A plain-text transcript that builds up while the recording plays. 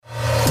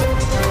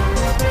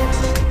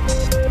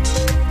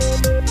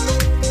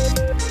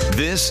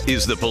This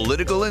is The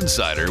Political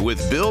Insider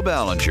with Bill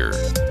Ballenger.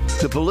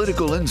 The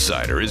Political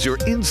Insider is your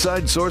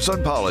inside source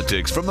on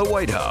politics from the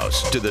White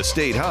House to the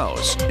State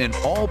House and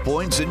all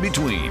points in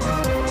between.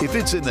 If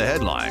it's in the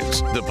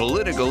headlines, The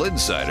Political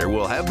Insider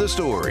will have the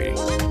story.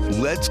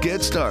 Let's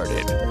get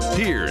started.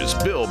 Here's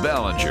Bill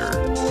Ballenger.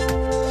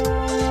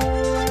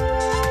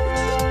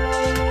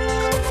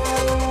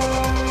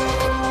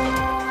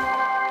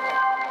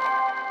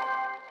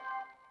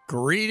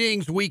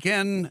 Greetings,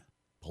 weekend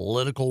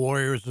political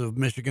warriors of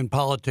Michigan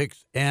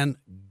politics and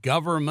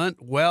government.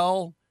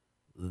 Well,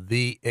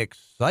 the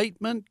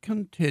excitement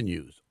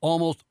continues.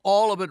 Almost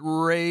all of it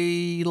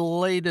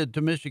related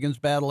to Michigan's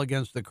battle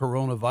against the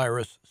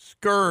coronavirus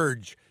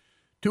scourge.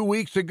 2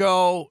 weeks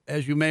ago,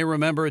 as you may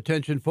remember,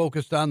 attention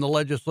focused on the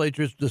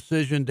legislature's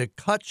decision to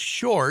cut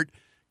short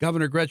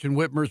Governor Gretchen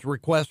Whitmer's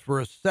request for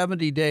a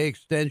 70-day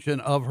extension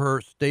of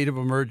her state of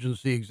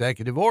emergency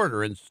executive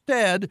order.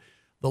 Instead,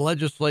 the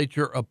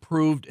legislature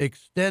approved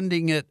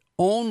extending it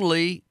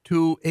only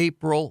to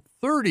April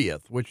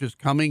 30th, which is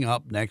coming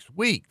up next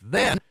week.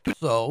 Then,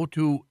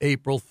 to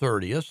April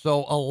 30th.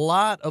 So a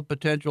lot of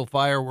potential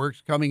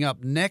fireworks coming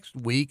up next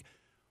week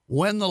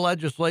when the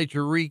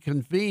legislature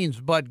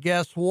reconvenes. But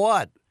guess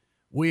what?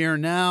 We are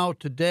now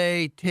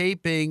today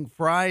taping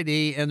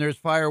Friday, and there's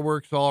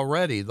fireworks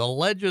already. The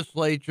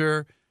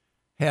legislature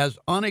has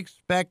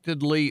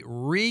unexpectedly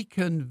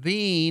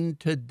reconvened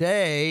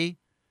today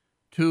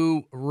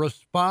to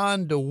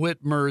respond to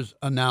Whitmer's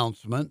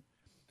announcement.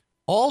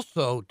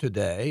 Also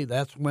today,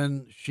 that's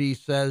when she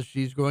says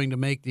she's going to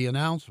make the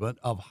announcement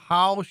of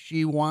how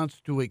she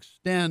wants to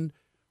extend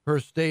her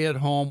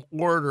stay-at-home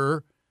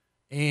order,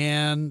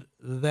 and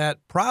that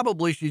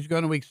probably she's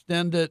going to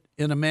extend it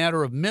in a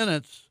matter of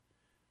minutes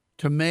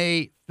to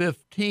May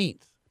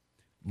 15th.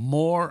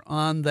 More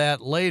on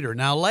that later.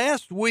 Now,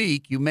 last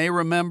week, you may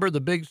remember the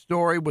big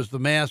story was the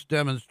mass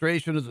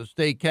demonstration at the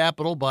state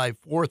capitol by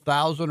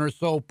 4,000 or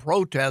so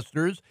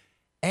protesters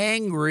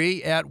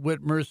angry at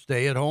Whitmer's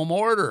stay-at-home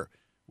order,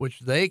 which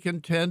they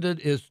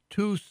contended is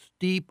too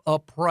steep a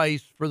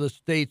price for the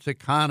state's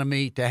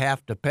economy to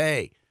have to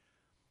pay.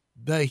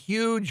 The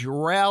huge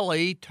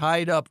rally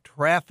tied up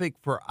traffic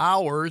for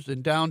hours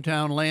in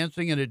downtown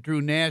Lansing, and it drew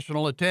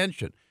national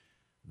attention.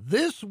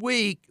 This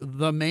week,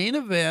 the main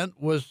event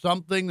was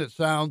something that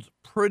sounds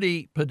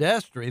pretty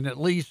pedestrian, at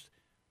least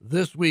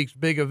this week's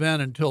big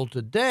event until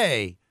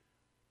today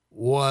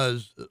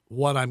was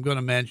what I'm going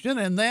to mention,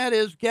 and that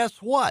is, guess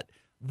what?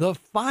 The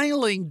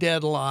filing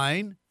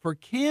deadline for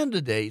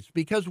candidates,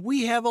 because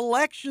we have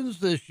elections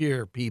this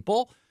year,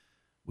 people.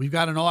 We've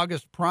got an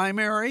August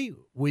primary.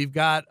 We've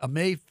got a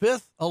May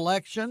 5th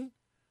election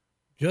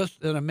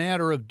just in a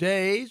matter of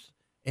days,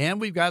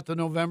 and we've got the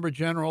November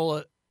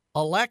general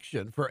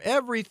election for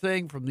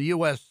everything from the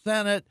U.S.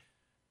 Senate,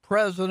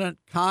 President,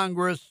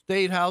 Congress,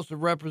 State House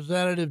of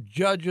Representatives,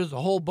 judges,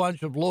 a whole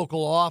bunch of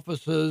local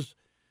offices.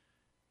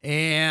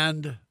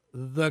 And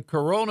the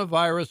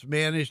coronavirus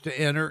managed to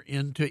enter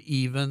into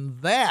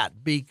even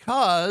that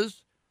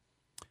because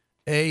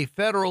a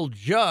federal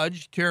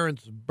judge,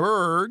 Terrence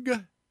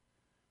Berg,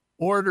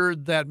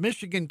 ordered that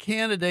Michigan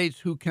candidates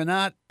who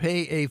cannot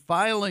pay a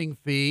filing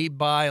fee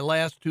by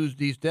last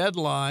Tuesday's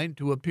deadline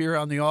to appear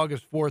on the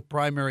August 4th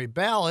primary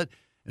ballot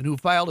and who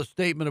filed a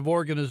statement of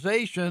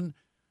organization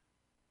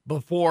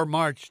before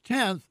March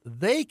 10th,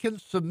 they can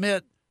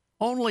submit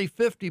only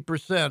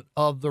 50%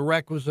 of the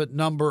requisite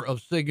number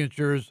of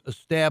signatures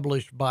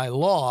established by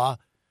law.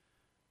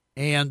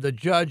 And the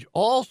judge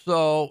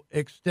also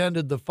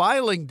extended the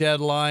filing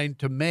deadline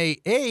to May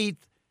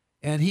 8th.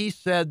 And he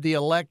said the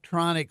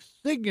electronic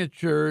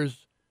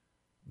signatures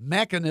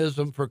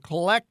mechanism for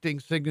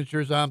collecting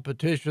signatures on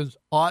petitions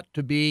ought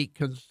to be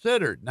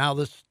considered. Now,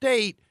 the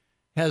state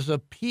has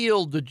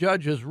appealed the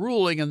judge's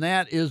ruling, and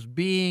that is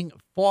being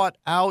fought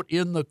out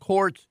in the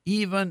courts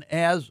even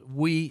as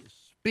we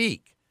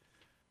speak.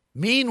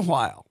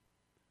 Meanwhile,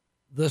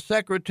 the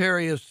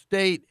Secretary of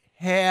State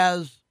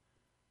has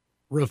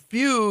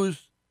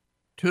refused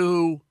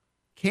to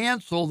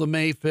cancel the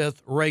May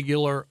 5th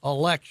regular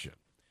election.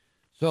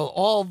 So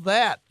all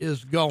that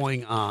is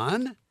going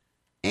on.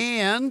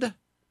 And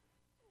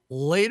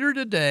later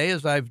today,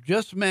 as I've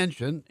just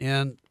mentioned,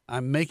 and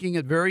I'm making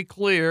it very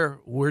clear,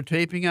 we're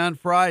taping on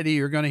Friday.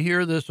 You're going to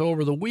hear this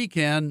over the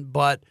weekend,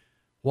 but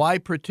why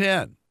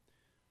pretend?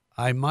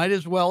 I might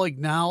as well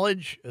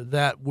acknowledge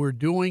that we're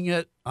doing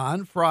it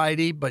on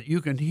Friday, but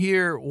you can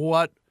hear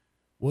what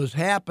was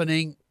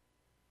happening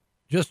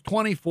just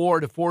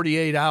 24 to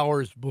 48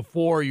 hours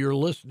before you're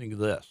listening to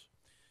this.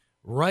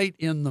 Right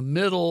in the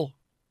middle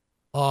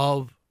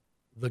of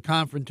the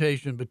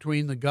confrontation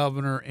between the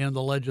governor and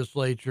the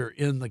legislature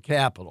in the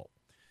Capitol.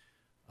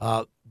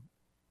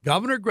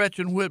 Governor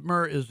Gretchen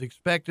Whitmer is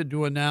expected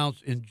to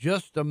announce in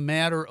just a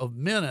matter of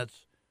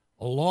minutes,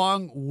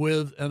 along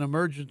with an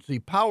emergency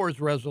powers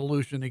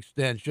resolution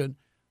extension,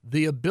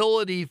 the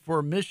ability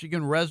for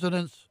Michigan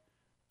residents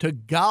to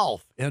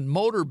golf and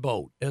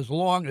motorboat as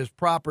long as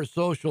proper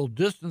social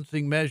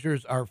distancing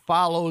measures are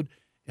followed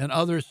and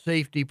other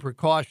safety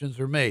precautions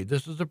are made.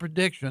 This is a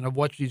prediction of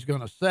what she's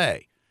going to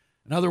say.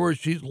 In other words,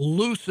 she's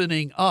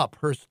loosening up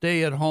her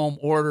stay-at-home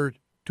order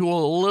to a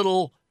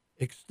little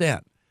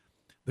extent.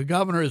 The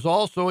governor is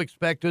also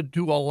expected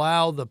to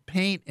allow the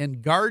paint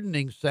and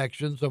gardening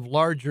sections of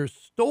larger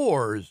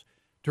stores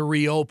to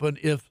reopen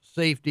if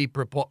safety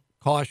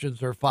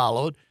precautions are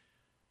followed,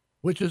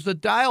 which is a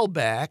dial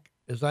back,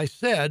 as I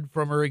said,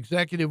 from her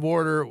executive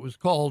order. It was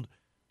called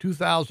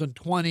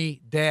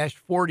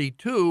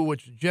 2020-42,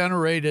 which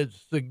generated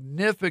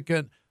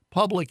significant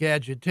public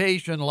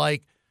agitation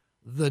like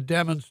the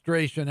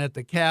demonstration at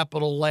the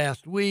Capitol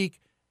last week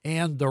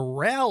and the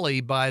rally,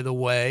 by the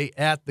way,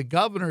 at the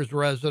governor's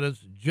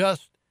residence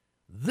just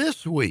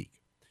this week.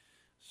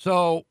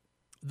 So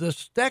the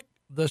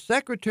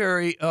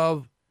Secretary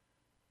of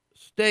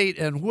State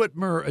and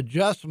Whitmer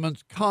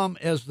adjustments come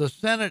as the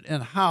Senate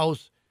and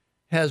House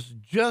has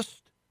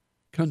just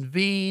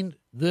convened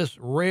this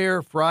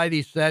rare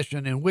Friday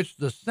session in which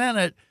the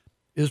Senate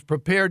is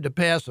prepared to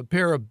pass a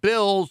pair of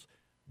bills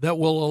that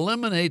will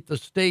eliminate the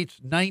state's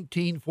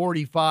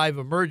 1945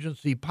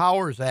 Emergency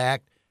Powers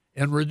Act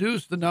and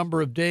reduce the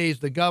number of days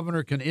the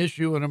governor can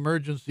issue an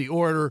emergency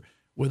order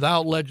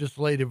without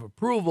legislative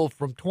approval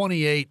from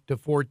 28 to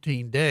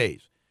 14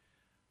 days.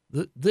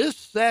 This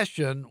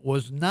session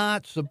was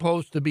not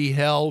supposed to be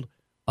held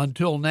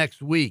until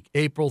next week,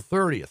 April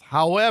 30th.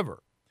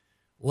 However,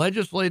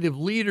 legislative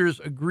leaders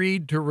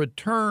agreed to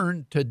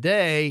return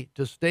today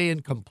to stay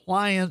in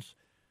compliance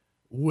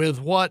with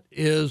what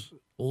is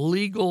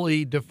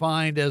legally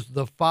defined as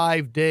the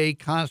 5-day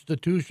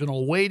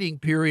constitutional waiting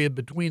period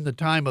between the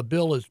time a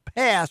bill is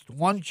passed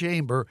one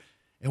chamber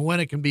and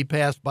when it can be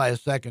passed by a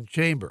second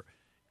chamber.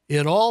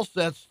 It all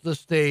sets the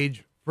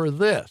stage for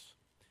this.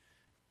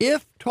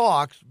 If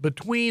talks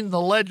between the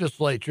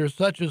legislature,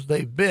 such as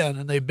they've been,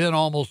 and they've been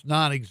almost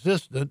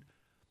non-existent,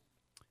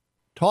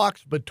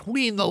 talks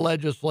between the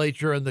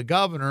legislature and the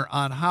governor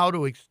on how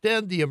to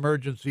extend the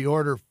emergency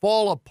order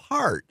fall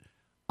apart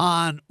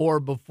on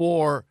or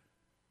before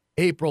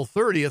April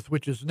 30th,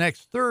 which is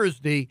next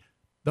Thursday,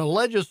 the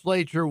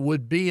legislature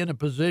would be in a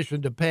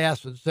position to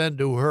pass and send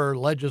to her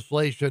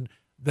legislation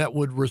that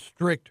would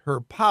restrict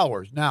her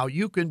powers. Now,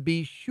 you can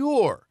be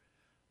sure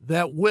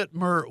that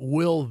Whitmer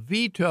will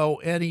veto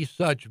any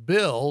such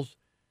bills,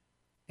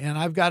 and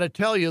I've got to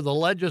tell you, the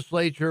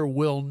legislature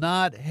will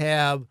not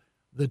have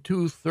the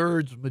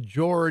 2/3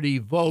 majority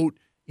vote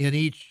in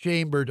each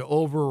chamber to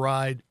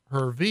override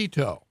her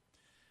veto.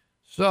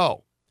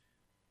 So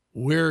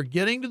we're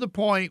getting to the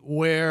point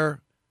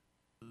where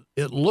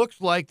it looks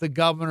like the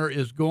governor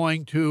is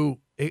going to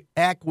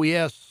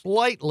acquiesce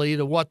slightly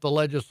to what the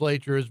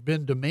legislature has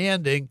been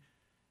demanding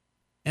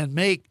and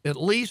make at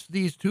least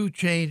these two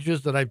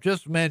changes that I've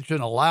just mentioned,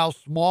 allow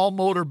small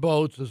motor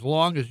boats as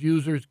long as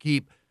users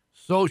keep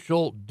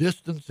social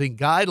distancing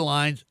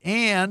guidelines,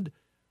 and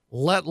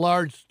let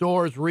large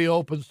stores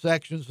reopen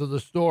sections of the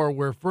store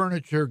where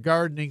furniture,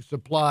 gardening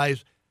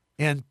supplies,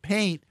 and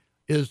paint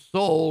is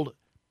sold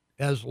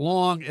as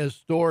long as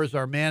stores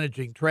are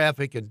managing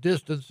traffic and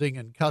distancing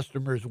and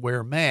customers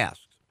wear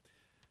masks.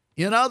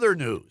 In other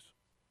news,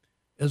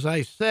 as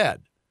I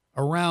said,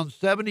 around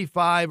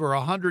 75 or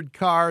 100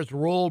 cars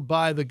rolled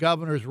by the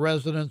governor's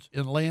residence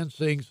in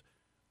Lansing's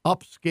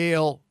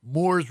upscale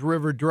Moores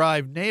River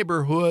Drive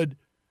neighborhood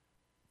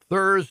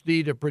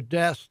Thursday to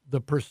protest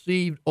the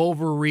perceived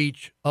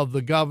overreach of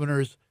the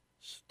governor's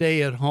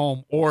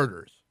stay-at-home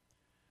orders.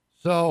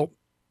 So,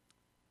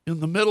 in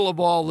the middle of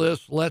all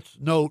this, let's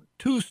note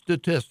two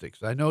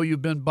statistics. I know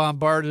you've been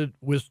bombarded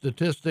with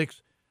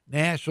statistics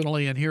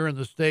nationally and here in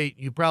the state.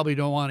 You probably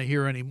don't want to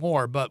hear any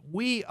more, but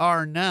we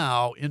are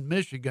now in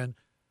Michigan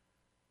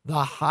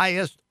the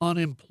highest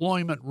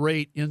unemployment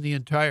rate in the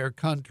entire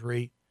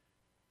country,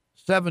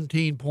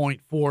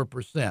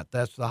 17.4%.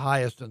 That's the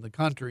highest in the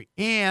country.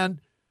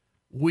 And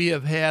we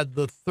have had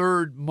the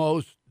third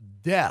most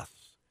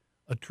deaths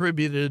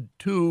attributed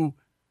to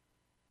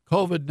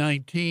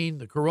COVID-19,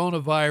 the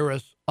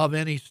coronavirus, of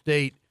any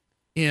state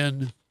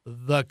in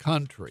the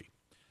country.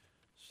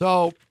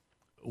 So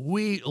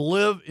we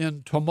live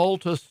in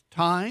tumultuous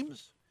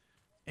times,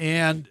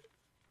 and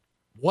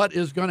what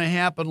is going to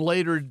happen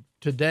later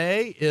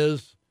today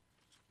is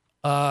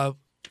going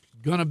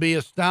to be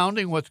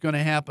astounding. What's going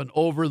to happen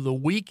over the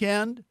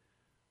weekend,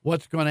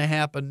 what's going to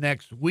happen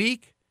next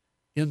week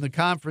in the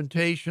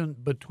confrontation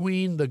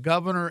between the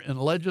governor and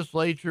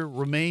legislature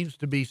remains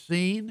to be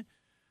seen.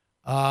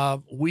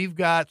 We've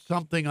got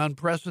something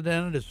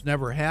unprecedented. It's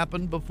never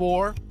happened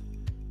before.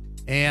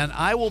 And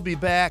I will be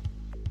back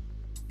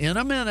in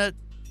a minute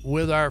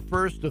with our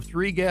first of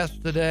three guests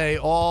today,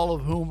 all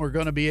of whom are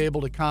going to be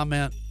able to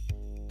comment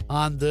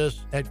on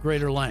this at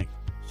greater length.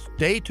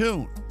 Stay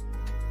tuned.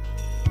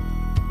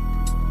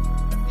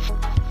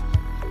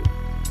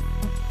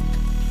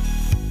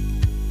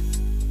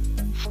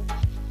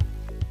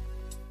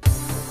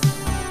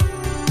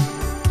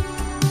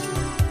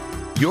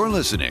 You're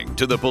listening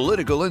to The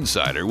Political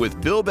Insider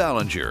with Bill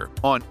Ballenger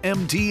on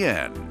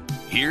MTN.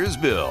 Here's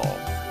Bill.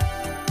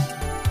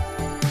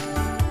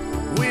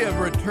 We have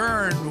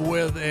returned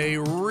with a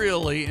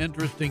really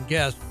interesting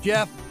guest.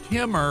 Jeff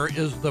Timmer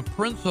is the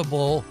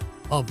principal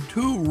of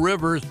Two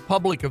Rivers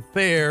Public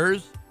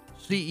Affairs,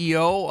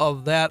 CEO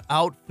of that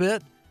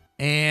outfit,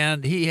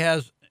 and he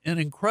has an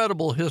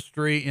incredible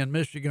history in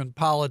Michigan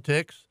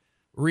politics,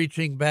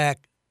 reaching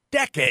back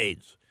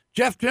decades.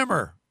 Jeff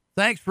Timmer,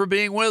 thanks for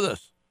being with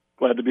us.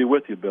 Glad to be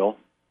with you, Bill.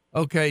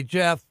 Okay,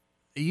 Jeff,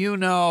 you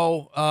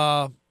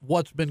know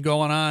what's been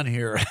going on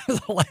here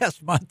the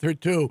last month or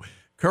two.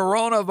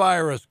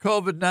 Coronavirus,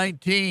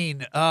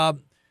 COVID-19.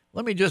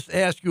 Let me just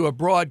ask you a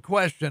broad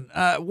question.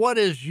 What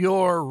is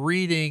your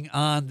reading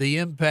on the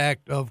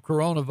impact of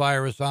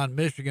coronavirus on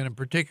Michigan, and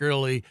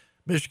particularly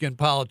Michigan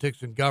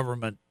politics and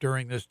government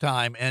during this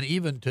time and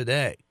even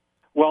today?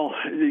 Well,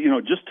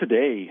 just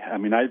today,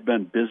 I've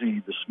been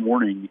busy this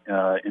morning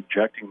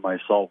injecting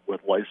myself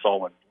with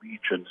Lysol and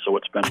bleach, and so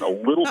it's been a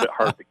little bit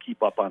hard to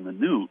keep up on the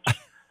news.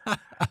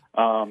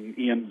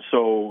 And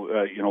so,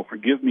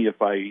 forgive me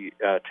if I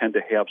tend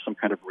to have some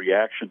kind of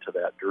reaction to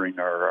that during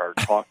our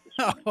talk this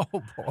morning.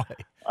 Oh, boy.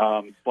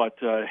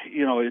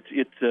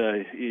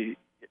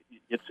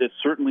 It's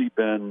certainly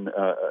been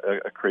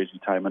a crazy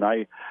time. And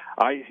I've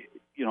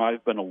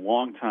been a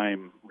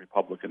long-time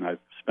Republican. I've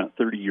spent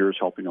 30 years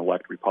helping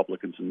elect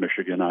Republicans in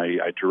Michigan.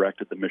 I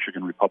directed the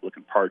Michigan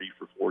Republican Party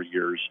for 4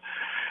 years.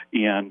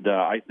 And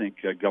I think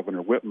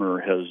Governor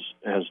Whitmer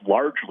has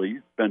largely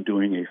been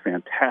doing a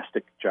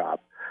fantastic job.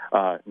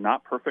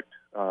 Not perfect,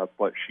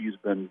 but she's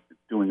been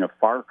doing a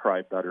far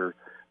cry better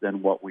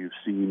than what we've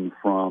seen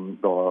from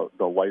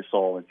the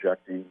Lysol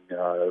injecting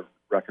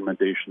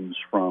recommendations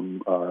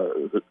from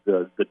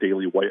the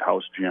daily White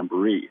House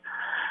jamboree.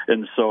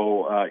 And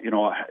so,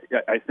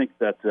 I think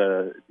that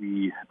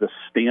the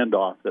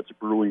standoff that's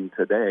brewing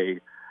today,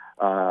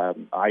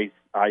 I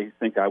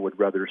think I would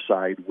rather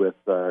side with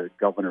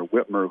Governor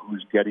Whitmer,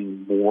 who's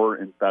getting more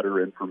and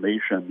better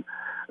information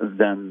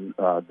than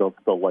the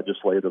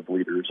legislative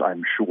leaders,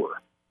 I'm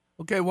sure.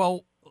 Okay,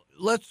 well,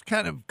 let's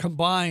kind of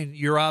combine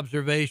your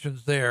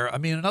observations there.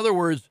 In other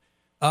words,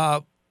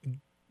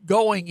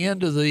 going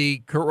into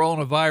the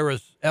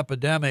coronavirus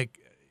epidemic,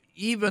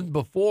 even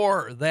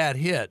before that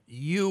hit,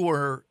 you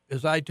were,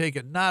 as I take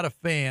it, not a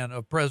fan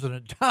of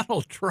President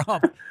Donald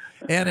Trump.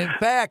 And in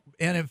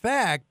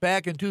fact,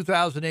 back in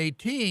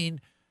 2018,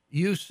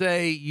 you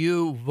say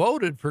you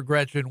voted for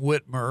Gretchen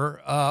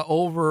Whitmer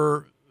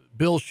over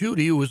Bill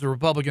Schuette, who was the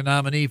Republican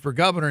nominee for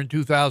governor in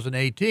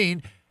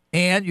 2018.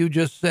 And you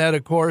just said,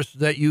 of course,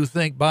 that you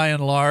think by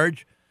and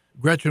large,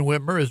 Gretchen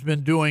Whitmer has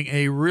been doing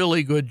a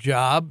really good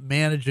job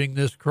managing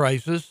this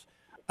crisis.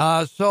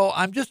 So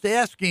I'm just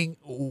asking,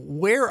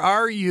 where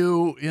are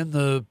you in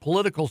the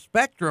political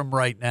spectrum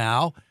right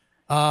now?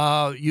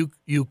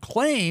 You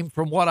claim,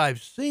 from what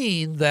I've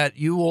seen, that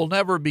you will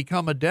never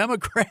become a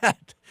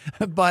Democrat,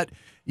 but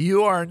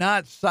you are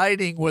not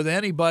siding with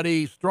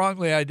anybody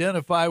strongly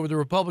identified with the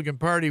Republican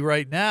Party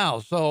right now.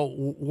 So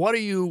what are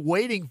you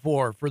waiting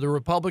for the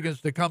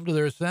Republicans to come to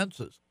their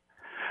senses?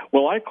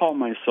 Well, I call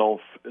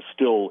myself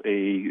still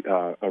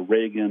a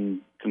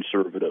Reagan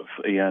conservative,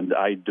 and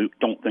I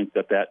don't think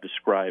that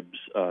describes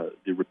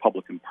the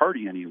Republican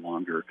Party any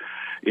longer.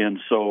 And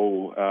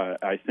so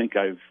I think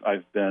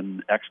I've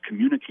been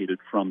excommunicated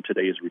from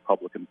today's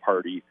Republican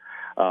Party.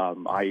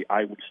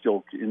 I would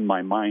still, in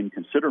my mind,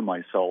 consider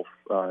myself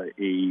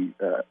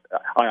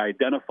I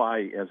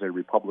identify as a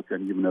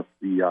Republican, even if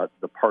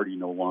the party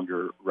no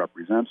longer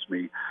represents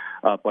me.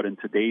 But in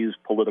today's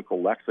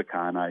political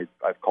lexicon,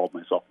 I've called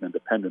myself an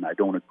independent. I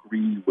don't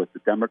agree with the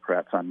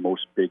Democrats on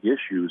most big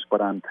issues,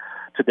 but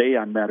today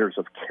on matters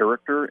of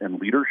character and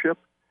leadership,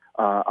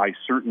 I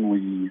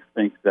certainly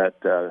think that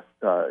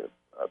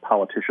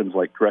politicians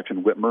like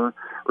Gretchen Whitmer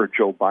or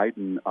Joe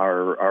Biden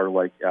are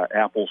like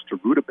apples to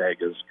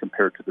rutabagas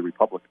compared to the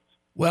Republicans.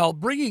 Well,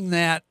 bringing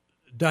that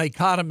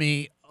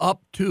dichotomy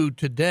up to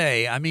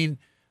today,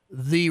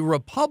 the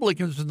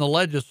Republicans in the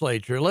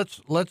legislature,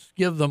 let's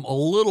give them a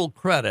little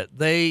credit.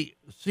 They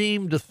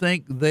seem to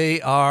think they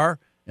are,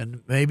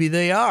 and maybe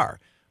they are,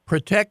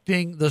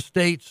 protecting the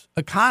state's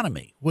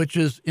economy, which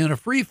is in a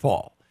free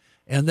fall.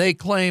 And they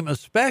claim,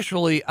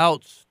 especially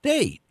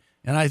outstate,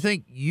 and I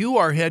think you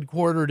are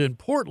headquartered in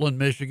Portland,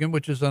 Michigan,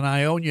 which is in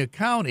Ionia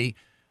County.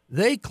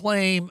 They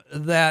claim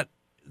that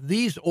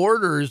these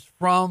orders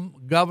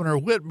from Governor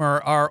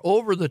Whitmer are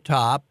over the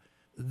top.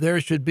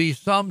 There should be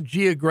some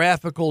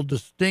geographical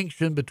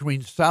distinction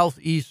between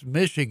southeast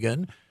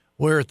Michigan,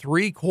 where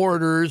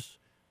 3/4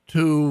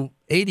 to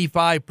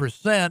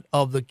 85%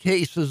 of the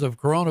cases of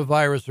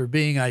coronavirus are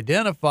being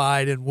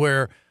identified, and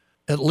where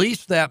at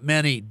least that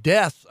many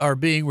deaths are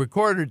being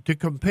recorded, to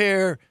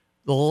compare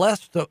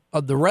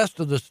the rest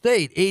of the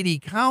state, 80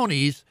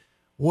 counties,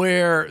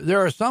 where there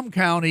are some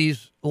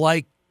counties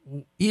like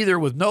either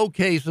with no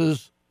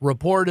cases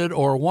reported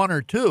or one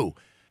or two.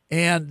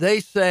 And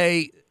they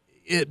say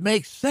it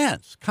makes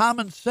sense,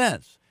 common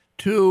sense,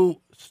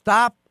 to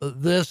stop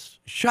this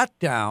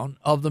shutdown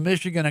of the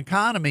Michigan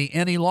economy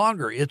any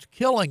longer. It's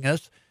killing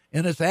us,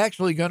 and it's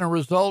actually going to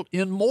result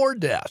in more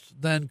deaths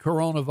than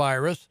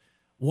coronavirus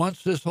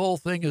once this whole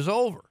thing is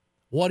over.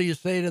 What do you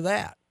say to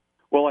that?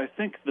 Well, I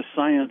think the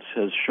science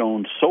has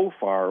shown so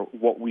far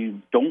what we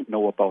don't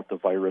know about the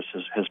virus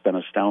has been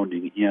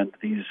astounding. And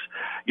these,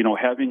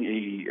 having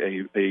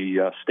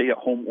a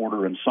stay-at-home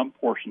order in some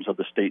portions of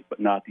the state but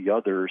not the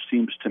other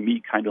seems to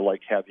me kind of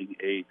like having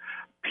a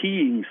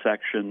peeing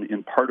section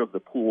in part of the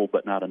pool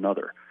but not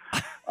another.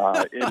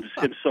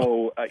 And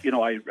so,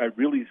 I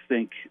really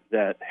think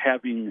that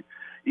having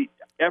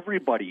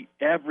everybody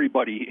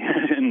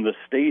in the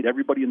state,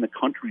 everybody in the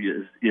country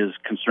is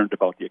concerned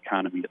about the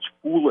economy. It's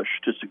foolish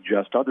to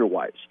suggest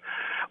otherwise.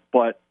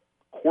 But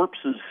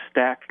corpses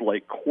stacked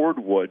like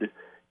cordwood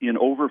in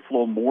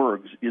overflow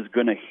morgues is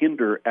going to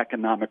hinder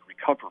economic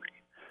recovery.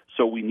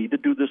 So we need to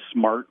do this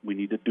smart. We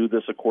need to do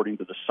this according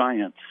to the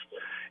science.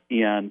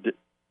 And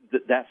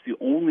that's the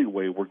only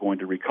way we're going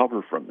to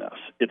recover from this.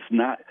 It's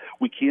not,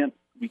 we can't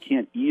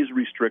ease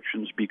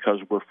restrictions because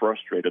we're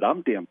frustrated.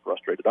 I'm damn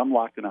frustrated. I'm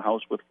locked in a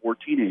house with 4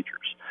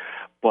 teenagers.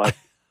 But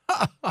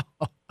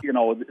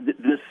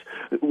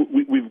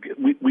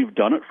we've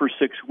done it for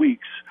 6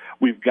 weeks.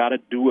 We've got to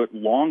do it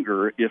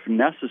longer if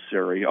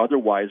necessary.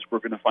 Otherwise, we're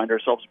going to find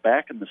ourselves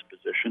back in this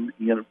position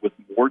with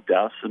more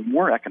deaths and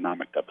more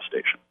economic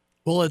devastation.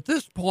 Well, at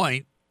this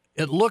point,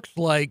 it looks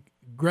like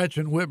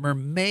Gretchen Whitmer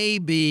may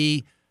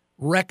be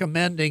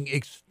recommending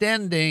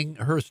extending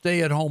her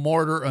stay-at-home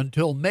order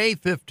until May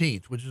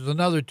 15th, which is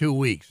another 2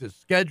 weeks. It's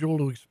scheduled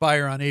to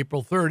expire on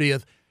April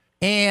 30th,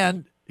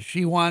 and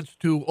she wants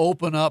to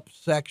open up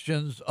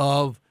sections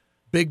of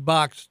big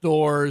box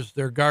stores,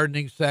 their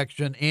gardening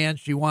section, and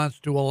she wants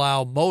to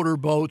allow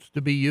motorboats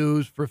to be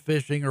used for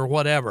fishing or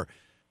whatever.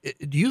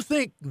 Do you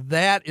think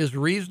that is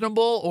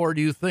reasonable, or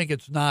do you think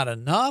it's not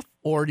enough,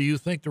 or do you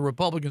think the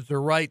Republicans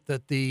are right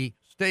that the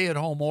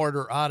stay-at-home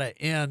order ought to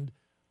end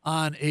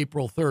on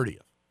April 30th?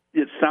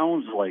 It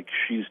sounds like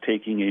she's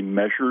taking a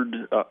measured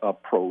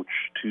approach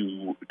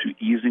to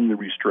easing the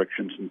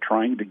restrictions and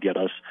trying to get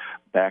us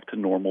back to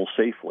normal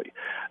safely.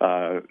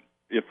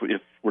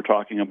 If we're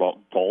talking about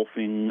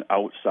golfing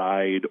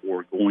outside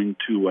or going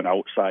to an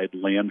outside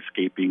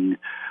landscaping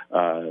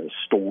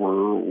store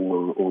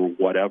or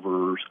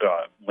whatever,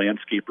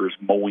 landscapers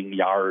mowing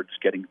yards,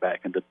 getting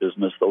back into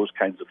business, those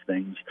kinds of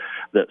things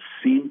that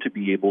seem to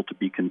be able to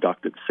be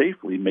conducted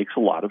safely makes a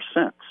lot of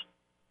sense.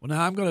 Well,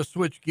 now I'm going to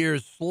switch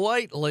gears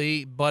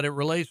slightly, but it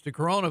relates to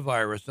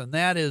coronavirus, and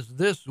that is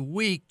this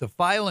week, the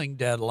filing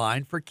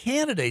deadline for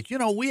candidates.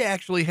 We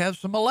actually have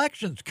some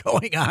elections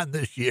going on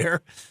this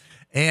year.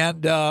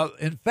 And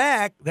in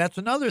fact, that's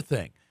another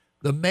thing.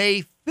 The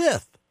May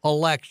 5th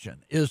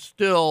election is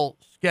still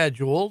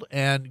scheduled,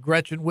 and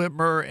Gretchen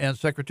Whitmer and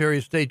Secretary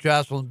of State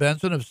Jocelyn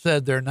Benson have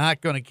said they're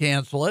not going to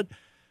cancel it.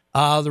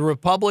 The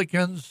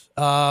Republicans,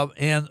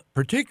 and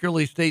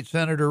particularly State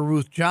Senator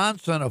Ruth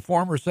Johnson, a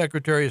former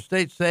Secretary of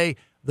State, say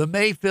the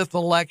May 5th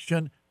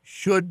election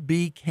should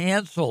be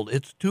canceled.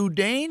 It's too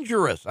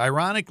dangerous.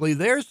 Ironically,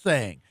 they're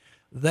saying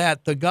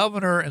that the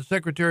governor and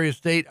Secretary of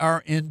State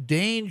are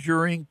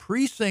endangering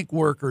precinct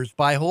workers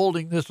by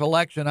holding this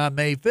election on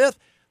May 5th,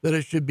 that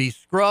it should be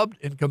scrubbed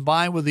and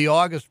combined with the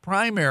August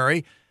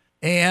primary.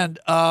 And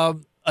a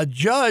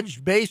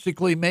judge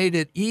basically made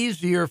it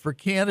easier for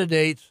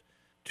candidates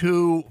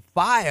to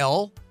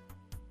file.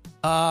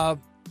 We're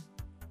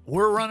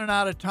running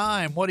out of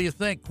time. What do you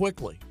think?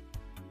 Quickly.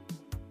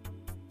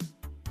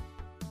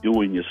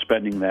 Doing is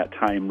spending that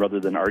time rather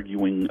than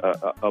arguing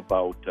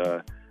about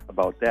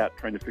that,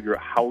 trying to figure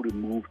out how to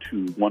move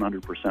to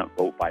 100%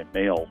 vote by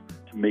mail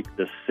to make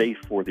this safe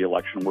for the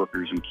election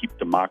workers and keep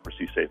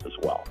democracy safe as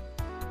well.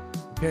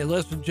 Okay,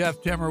 listen,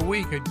 Jeff Timmer,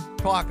 we could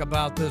talk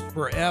about this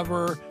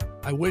forever.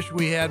 I wish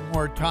we had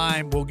more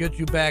time. We'll get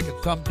you back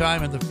at some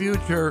time in the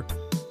future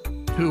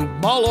to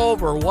mull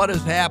over what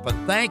has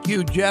happened. Thank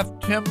you, Jeff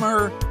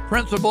Timmer,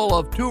 principal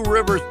of Two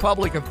Rivers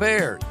Public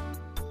Affairs.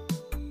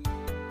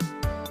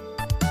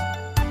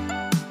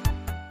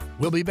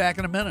 We'll be back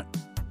in a minute.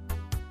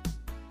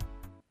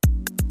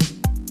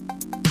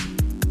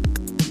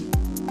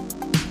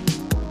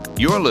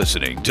 You're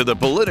listening to The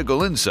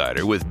Political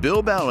Insider with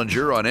Bill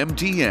Ballenger on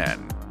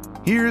MTN.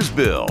 Here's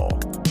Bill.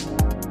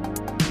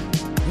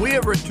 We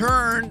have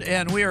returned,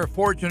 and we are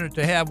fortunate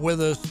to have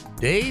with us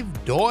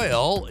Dave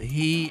Doyle.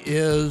 He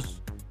is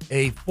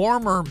a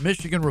former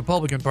Michigan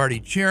Republican Party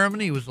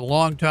chairman. He was a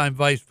longtime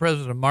vice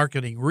president of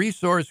Marketing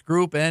Resource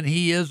Group, and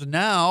he is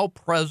now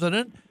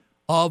president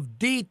of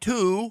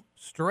D2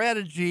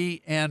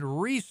 Strategy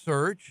and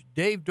Research.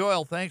 Dave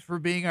Doyle, thanks for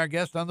being our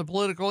guest on The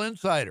Political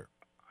Insider.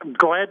 I'm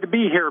glad to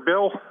be here,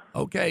 Bill.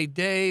 Okay,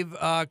 Dave,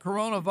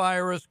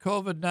 coronavirus,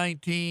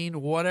 COVID-19,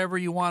 whatever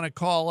you want to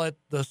call it,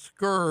 the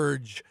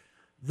scourge,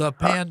 the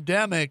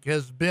pandemic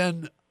has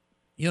been,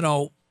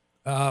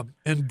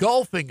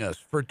 engulfing us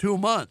for 2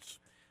 months.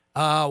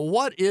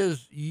 What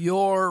is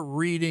your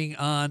reading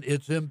on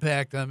its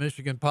impact on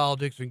Michigan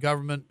politics and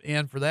government,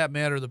 and for that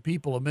matter, the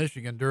people of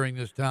Michigan during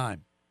this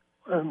time?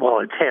 Well,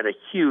 it's had a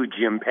huge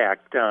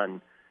impact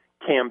on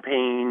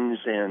campaigns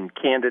and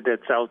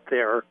candidates out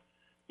there.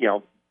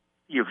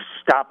 You've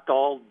stopped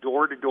all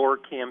door-to-door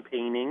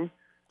campaigning.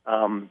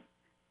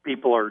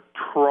 People are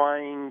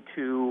trying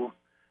to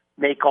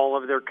make all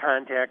of their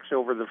contacts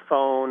over the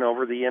phone,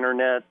 over the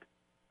internet.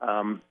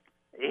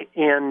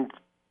 And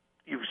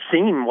you've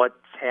seen what's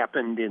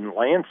happened in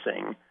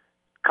Lansing,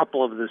 a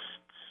couple of the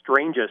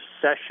strangest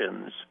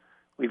sessions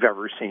we've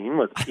ever seen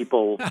with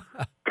people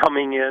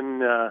coming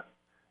in,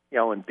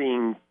 and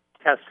being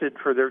tested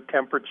for their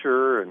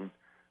temperature and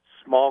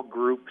small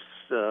groups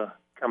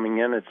coming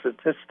in. It's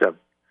just a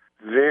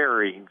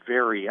very,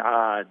 very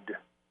odd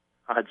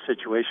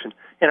situation.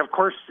 And, of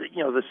course,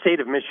 the state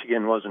of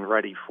Michigan wasn't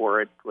ready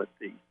for it with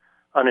the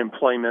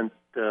unemployment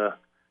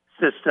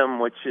system,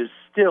 which is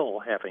still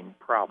having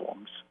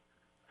problems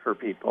for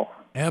people.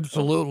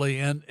 Absolutely.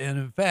 And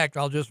in fact,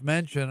 I'll just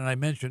mention, and I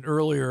mentioned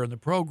earlier in the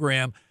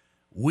program,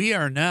 we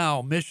are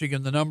now,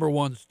 Michigan, the number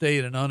one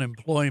state in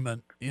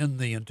unemployment in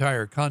the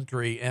entire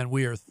country, and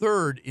we are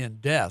third in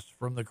deaths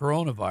from the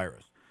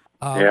coronavirus.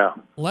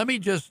 Let me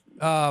just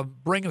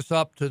bring us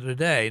up to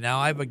today. Now,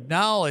 I've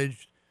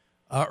acknowledged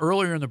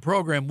earlier in the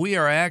program, we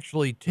are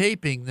actually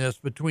taping this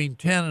between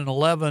 10 and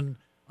 11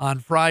 on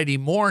Friday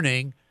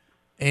morning,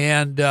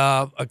 and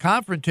a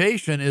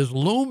confrontation is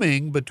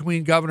looming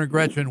between Governor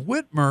Gretchen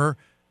Whitmer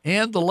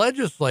and the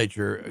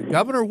legislature.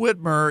 Governor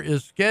Whitmer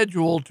is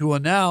scheduled to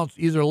announce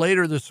either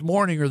later this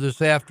morning or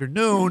this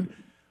afternoon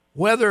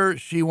whether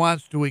she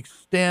wants to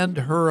extend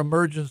her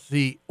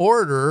emergency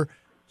order,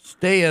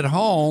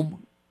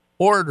 stay-at-home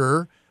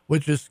order,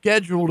 which is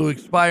scheduled to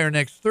expire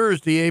next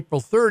Thursday,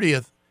 April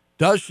 30th.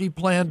 Does she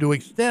plan to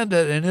extend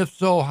it, and if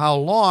so, how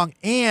long?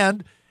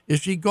 And is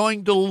she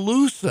going to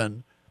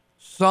loosen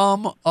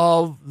some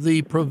of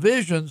the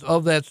provisions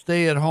of that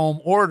stay-at-home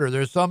order?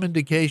 There's some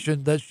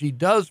indication that she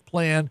does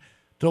plan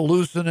to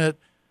loosen it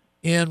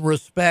in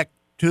respect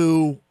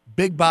to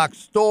big box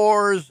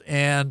stores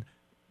and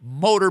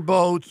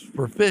motorboats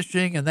for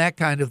fishing and that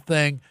kind of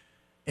thing.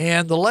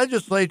 And the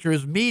legislature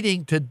is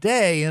meeting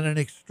today in an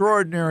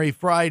extraordinary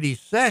Friday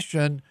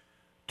session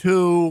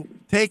to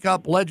take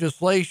up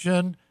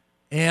legislation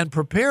and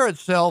prepare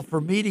itself for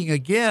meeting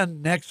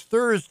again next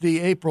Thursday,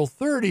 April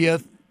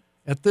 30th,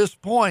 at this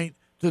point,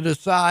 to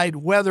decide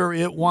whether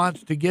it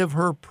wants to give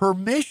her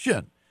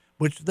permission,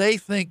 which they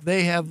think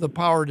they have the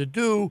power to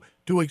do,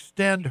 to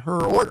extend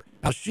her order.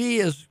 Now, she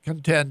is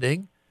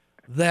contending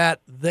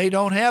that they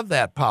don't have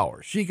that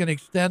power. She can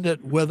extend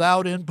it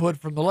without input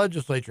from the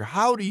legislature.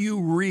 How do you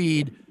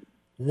read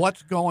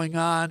what's going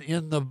on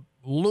in the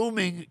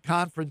looming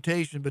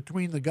confrontation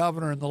between the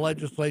governor and the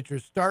legislature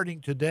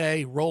starting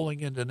today, rolling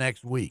into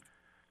next week?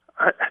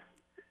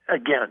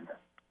 Again,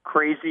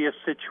 craziest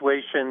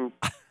situation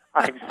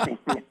I've seen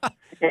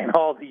in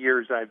all the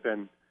years I've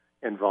been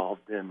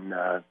involved in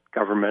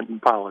government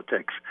and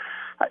politics.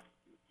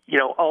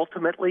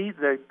 Ultimately,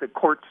 the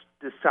courts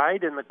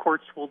decide, and the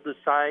courts will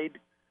decide,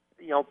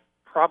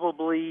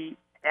 probably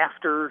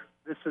after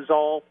this is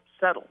all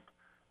settled,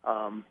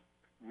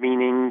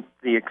 meaning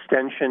the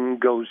extension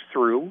goes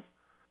through.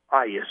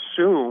 I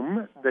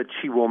assume that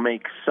she will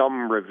make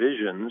some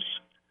revisions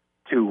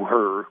to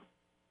her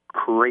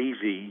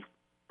crazy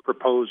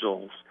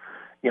proposals,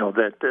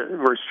 that the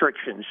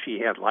restrictions she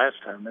had last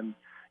time. And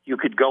you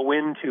could go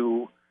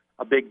into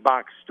a big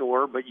box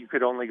store, but you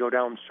could only go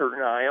down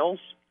certain aisles,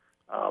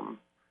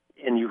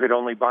 and you could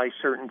only buy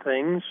certain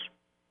things.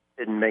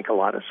 Didn't make a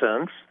lot of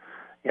sense.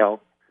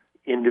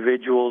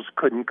 Individuals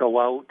couldn't go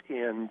out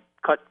and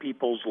cut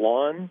people's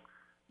lawn,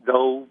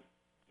 though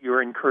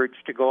you're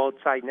encouraged to go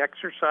outside and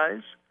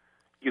exercise.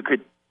 You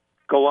could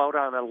go out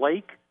on a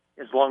lake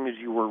as long as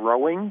you were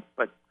rowing,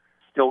 but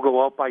still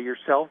go out by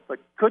yourself, but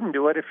couldn't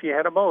do it if you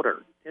had a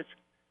motor. It's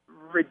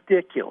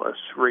ridiculous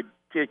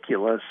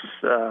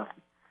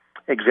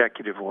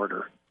executive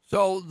order.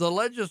 So the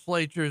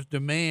legislature's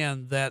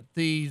demand that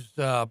these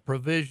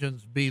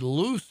provisions be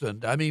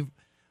loosened. I mean,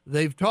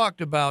 they've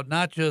talked about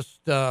not just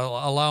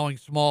allowing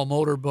small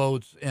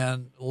motorboats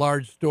and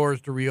large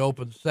stores to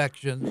reopen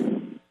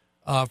sections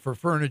for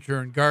furniture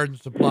and garden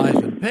supplies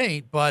and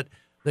paint, but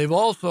they've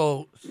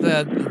also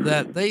said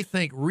that they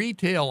think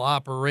retail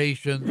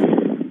operations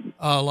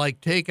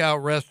like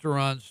takeout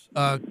restaurants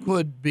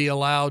could be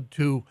allowed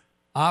to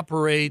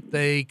operate.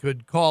 They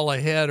could call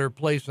ahead or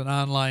place an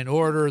online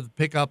order,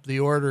 pick up the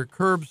order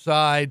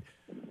curbside.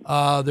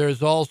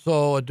 There's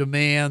also a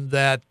demand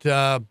that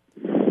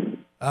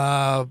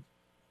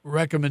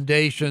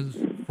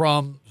recommendations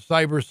from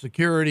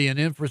cybersecurity and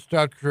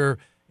infrastructure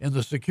in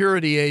the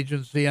security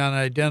agency on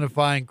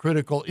identifying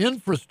critical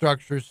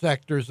infrastructure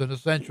sectors and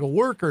essential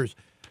workers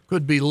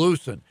could be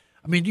loosened.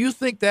 I mean, do you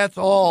think that's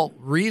all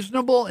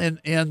reasonable? And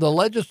the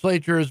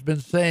legislature has been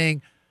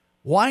saying,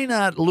 why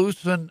not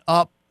loosen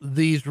up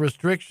these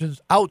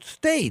restrictions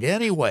outstate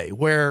anyway,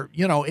 where,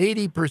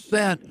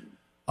 80%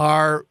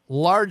 are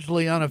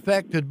largely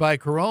unaffected by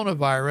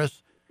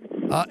coronavirus,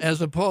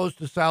 as opposed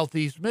to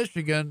Southeast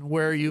Michigan,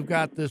 where you've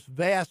got this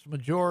vast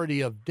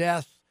majority of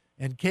deaths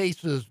and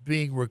cases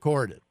being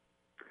recorded?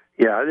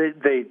 Yeah,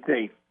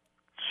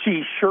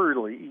 she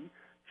surely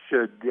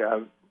should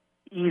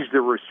ease the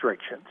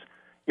restrictions.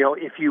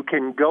 If you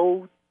can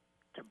go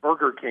to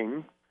Burger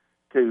King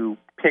to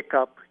pick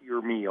up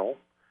your meal,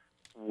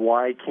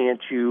 why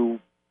can't you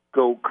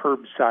go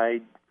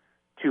curbside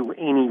to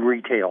any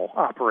retail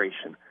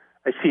operation.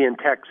 I see in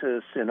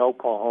Texas, in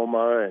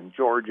Oklahoma, and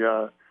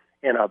Georgia,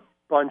 and a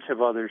bunch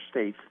of other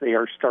states, they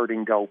are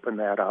starting to open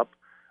that up.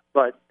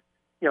 But,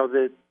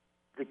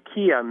 the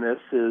key on this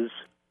is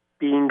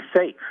being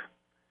safe.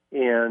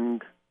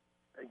 And,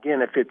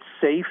 again, if it's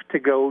safe to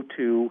go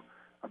to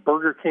a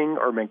Burger King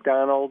or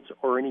McDonald's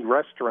or any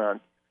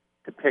restaurant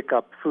to pick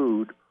up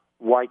food,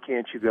 why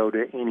can't you go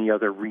to any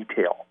other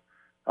retail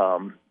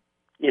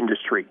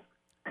industry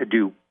to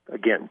do,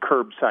 again,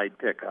 curbside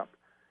pickup?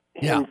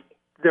 Yeah. And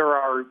there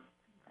are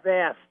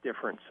vast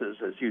differences,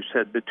 as you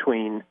said,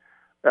 between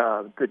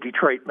the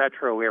Detroit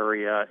metro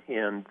area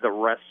and the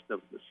rest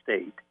of the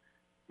state.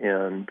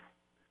 And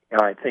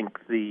I think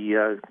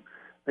the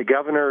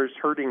governor is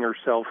hurting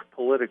herself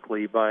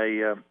politically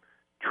by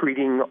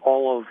treating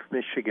all of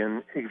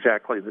Michigan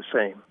exactly the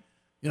same.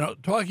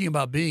 Talking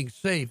about being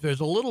safe, there's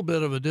a little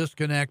bit of a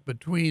disconnect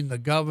between the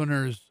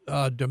governor's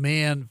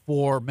demand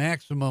for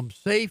maximum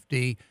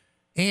safety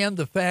and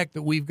the fact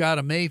that we've got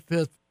a May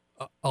 5th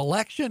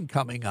election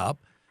coming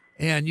up.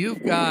 And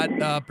you've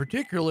got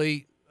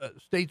particularly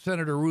State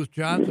Senator Ruth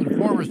Johnson,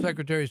 former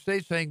Secretary of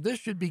State, saying this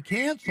should be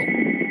canceled.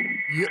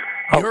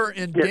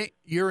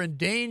 You're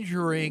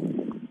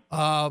endangering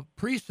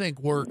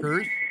precinct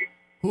workers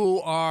who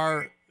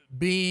are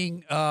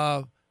being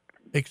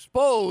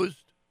exposed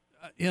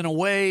in a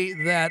way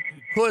that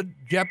could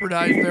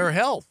jeopardize their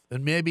health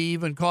and maybe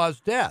even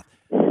cause death.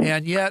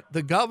 And yet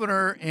the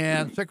governor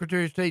and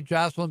Secretary of State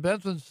Jocelyn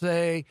Benson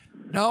say,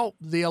 no,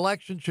 the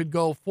election should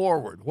go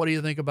forward. What do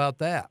you think about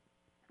that?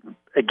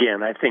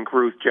 Again, I think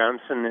Ruth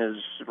Johnson is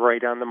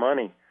right on the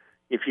money.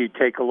 If you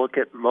take a look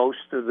at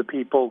most of the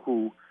people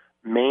who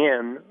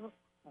man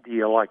the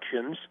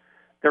elections,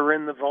 they're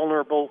in the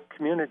vulnerable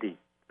community.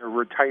 They're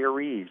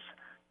retirees.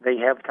 They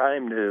have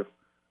time to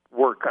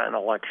work on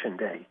Election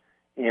Day.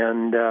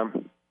 And,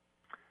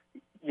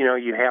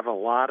 you have a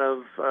lot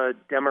of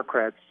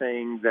Democrats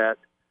saying that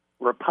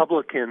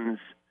Republicans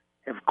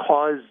have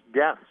caused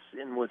deaths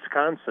in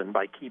Wisconsin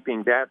by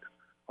keeping that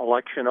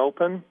election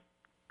open.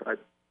 But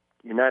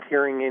you're not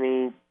hearing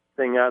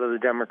anything out of the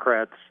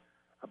Democrats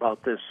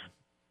about this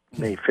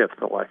May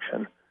 5th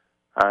election.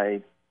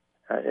 I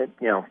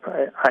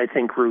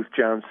think Ruth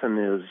Johnson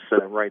is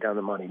right on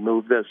the money.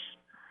 Move this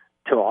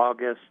to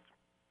August.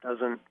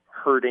 Doesn't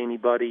hurt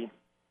anybody.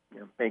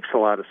 Makes a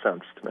lot of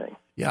sense to me.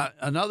 Yeah,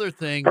 another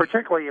thing.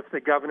 Particularly if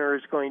the governor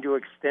is going to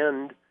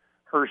extend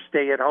her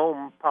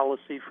stay-at-home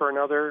policy for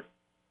another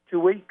 2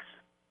 weeks.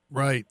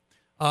 Right.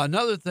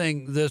 Another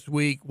thing this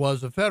week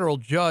was a federal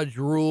judge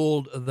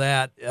ruled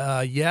that,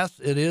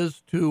 yes, it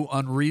is too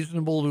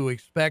unreasonable to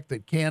expect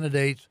that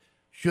candidates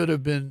should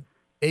have been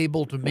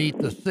able to meet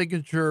the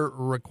signature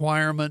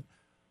requirement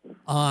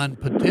on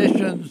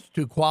petitions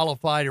to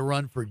qualify to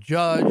run for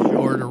judge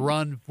or to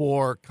run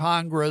for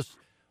Congress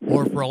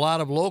or for a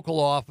lot of local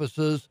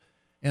offices.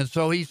 And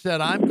so he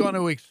said, I'm going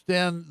to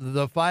extend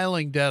the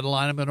filing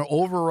deadline. I'm going to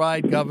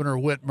override Governor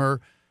Whitmer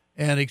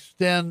and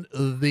extend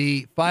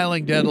the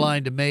filing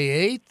deadline to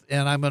May 8th,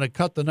 and I'm going to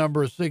cut the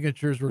number of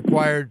signatures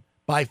required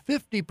by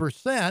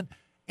 50%,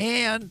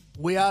 and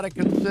we ought to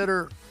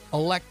consider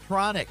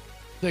electronic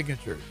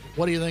signatures.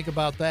 What do you think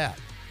about that?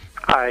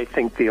 I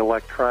think the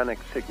electronic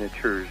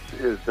signatures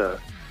is a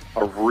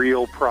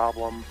real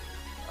problem.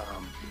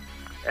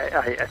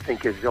 I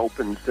think it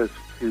opens this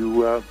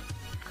to,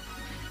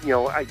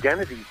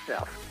 identity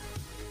theft.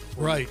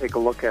 Right. Take a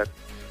look at,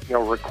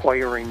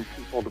 requiring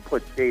people to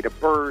put date of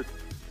birth,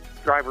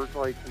 driver's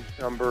license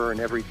number, and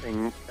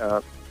everything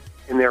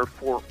in there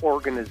for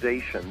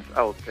organizations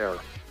out there.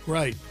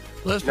 Right.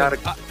 Listen,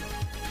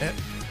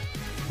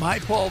 my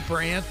fault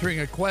for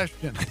answering a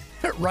question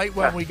right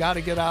when we got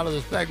to get out of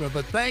the segment.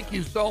 But thank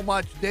you so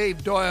much,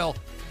 Dave Doyle,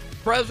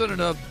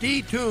 president of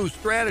D2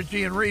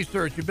 Strategy and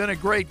Research. You've been a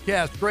great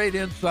guest, great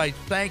insights.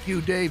 Thank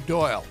you, Dave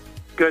Doyle.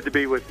 Good to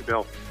be with you,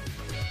 Bill.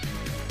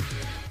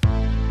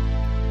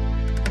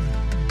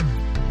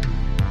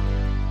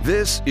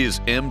 This is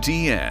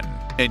MTN,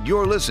 and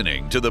you're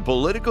listening to The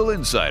Political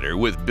Insider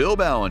with Bill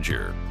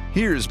Ballenger.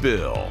 Here's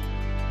Bill.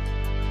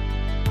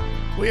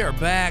 We are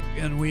back,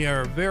 and we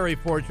are very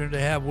fortunate to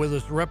have with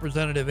us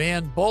Representative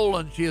Ann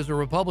Boland. She is a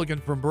Republican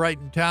from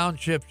Brighton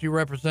Township. She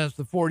represents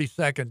the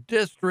 42nd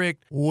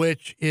District,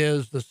 which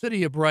is the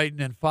city of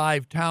Brighton and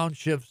 5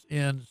 townships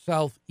in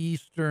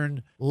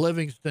southeastern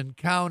Livingston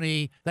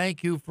County.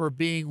 Thank you for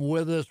being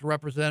with us,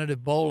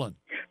 Representative Boland.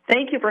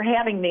 Thank you for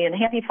having me, and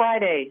happy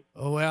Friday.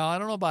 Oh, well, I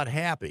don't know about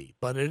happy,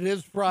 but it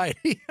is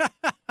Friday.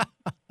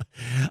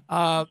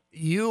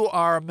 You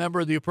are a member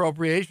of the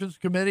Appropriations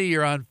Committee.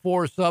 You're on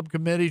 4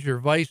 subcommittees. You're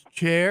vice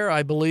chair,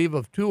 I believe,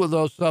 of 2 of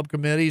those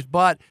subcommittees.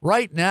 But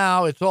right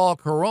now, it's all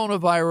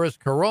coronavirus,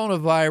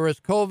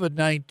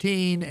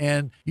 COVID-19,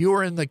 and you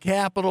are in the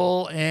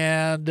Capitol.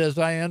 And as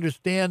I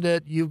understand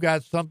it, you've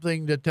got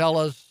something to tell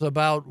us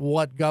about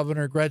what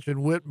Governor Gretchen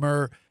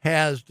Whitmer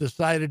has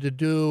decided to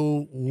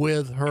do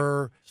with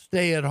her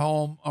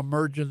stay-at-home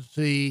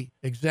emergency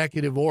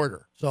executive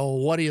order. So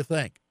what do you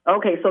think?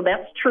 Okay, so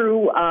that's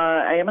true.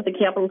 I am at the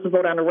Capitol to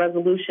vote on a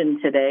resolution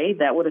today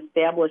that would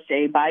establish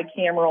a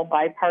bicameral,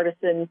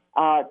 bipartisan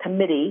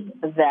committee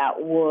that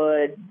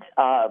would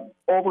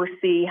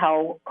oversee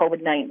how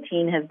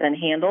COVID-19 has been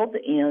handled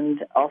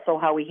and also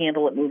how we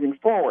handle it moving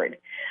forward.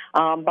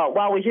 But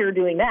while we're here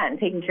doing that and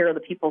taking care of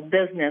the people's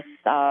business,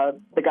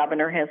 the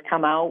governor has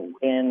come out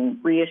and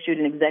reissued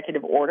an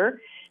executive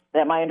order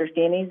that my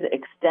understanding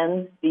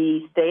extends the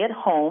stay at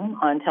home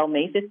until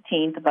May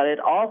 15th, but it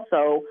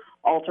also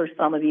alters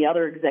some of the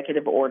other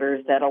executive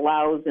orders that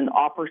allows and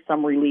offers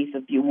some relief,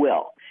 if you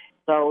will.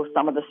 So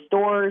some of the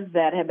stores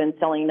that have been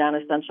selling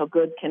non-essential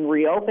goods can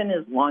reopen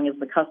as long as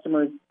the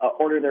customers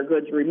order their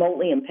goods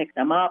remotely and pick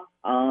them up.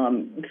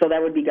 So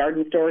that would be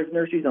garden stores,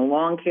 nurseries, and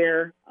lawn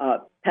care.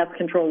 Pest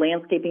control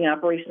landscaping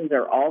operations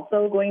are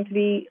also going to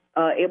be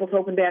able to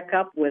open back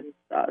up with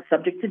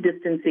subject to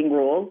distancing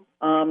rules.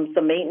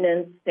 Some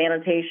maintenance,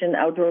 sanitation,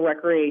 outdoor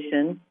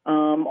recreation.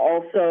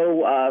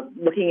 Also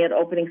looking at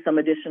opening some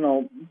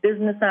additional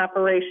business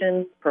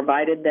operations,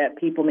 provided that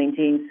people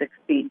maintain 6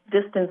 feet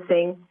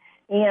distancing,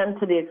 and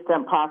to the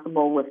extent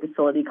possible with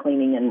facility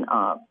cleaning and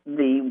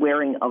the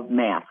wearing of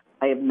masks.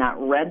 I have not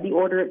read the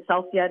order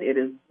itself yet. It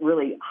is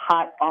really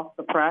hot off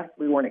the press.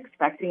 We weren't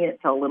expecting it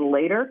till a little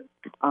later.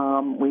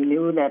 We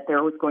knew that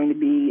there was going to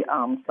be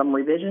some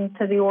revisions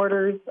to the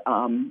orders.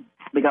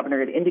 The governor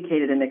had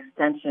indicated an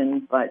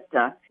extension, but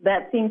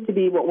that seems to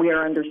be what we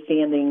are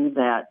understanding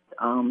that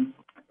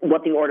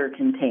what the order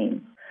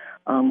contains.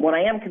 What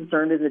I am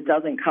concerned is it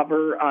doesn't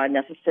cover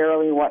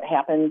necessarily what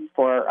happens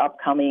for our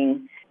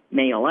upcoming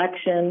May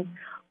election.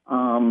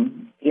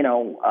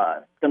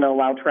 Going to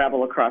allow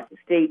travel across the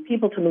state,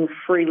 people to move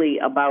freely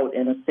about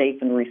in a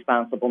safe and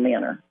responsible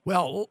manner.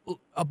 Well,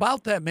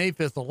 about that May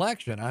 5th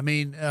election, I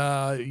mean,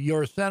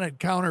 your Senate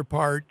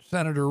counterpart,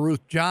 Senator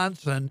Ruth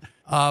Johnson,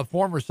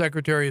 former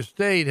Secretary of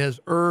State, has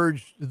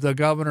urged the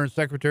governor and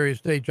Secretary of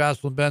State,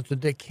 Jocelyn Benson,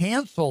 to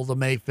cancel the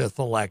May 5th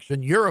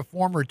election. You're a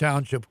former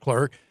township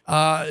clerk.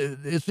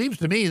 It seems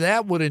to me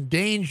that would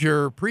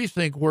endanger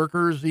precinct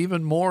workers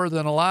even more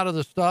than a lot of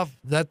the stuff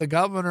that the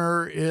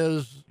governor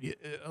is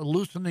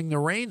loosening the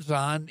reins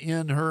on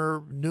in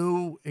her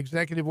new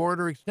executive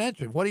order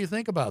extension. What do you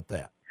think about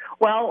that?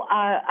 Well,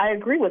 I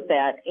agree with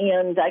that,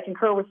 and I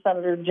concur with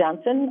Senator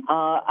Johnson.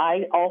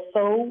 I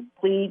also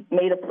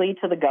made a plea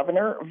to the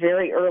governor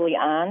very early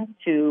on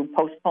to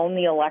postpone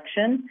the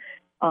election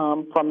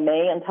from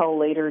May until a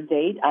later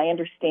date. I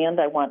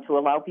understand I want to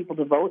allow people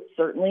to vote,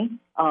 certainly,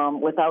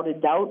 without a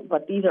doubt,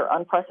 but these are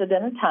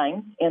unprecedented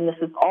times, and this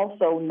is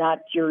also not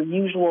your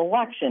usual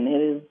election.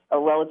 It is a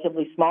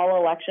relatively small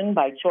election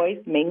by choice,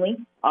 mainly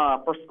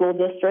for school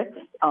districts.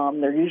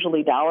 They're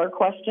usually dollar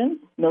questions,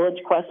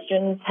 millage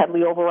questions,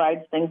 heavily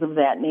overrides, things of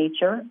that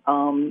nature,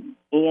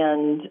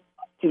 and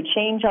to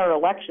change our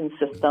election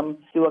system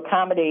to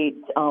accommodate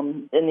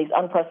in these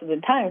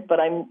unprecedented times. But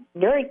I'm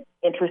very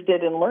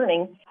interested in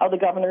learning how the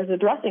governor is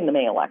addressing the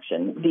May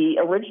election.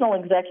 The original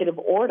executive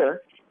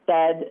order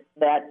said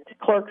that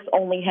clerks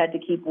only had to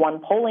keep one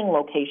polling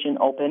location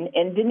open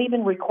and didn't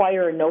even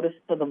require a notice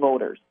to the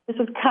voters. This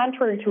is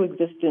contrary to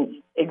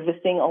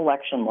existing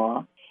election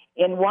law.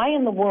 And why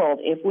in the world,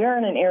 if we're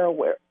in an era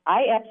where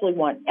I absolutely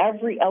want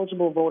every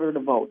eligible voter to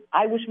vote,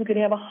 I wish we could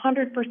have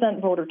 100%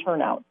 voter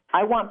turnout.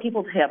 I want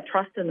people to have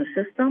trust in the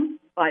system,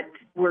 but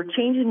we're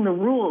changing the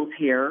rules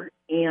here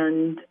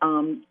and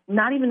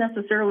not even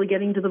necessarily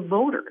getting to the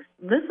voters.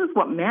 This is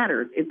what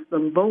matters. It's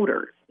the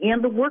voters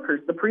and the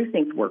workers, the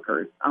precinct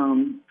workers.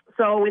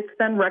 So it's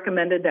been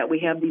recommended that we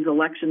have these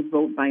elections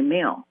vote by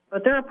mail.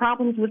 But there are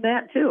problems with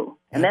that, too.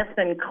 And that's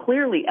been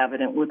clearly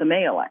evident with the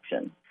May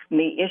election.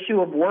 The issue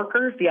of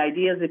workers, the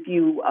idea is if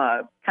you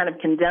kind of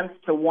condense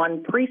to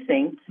one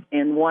precinct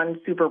and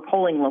one super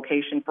polling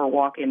location for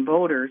walk-in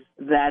voters,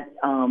 that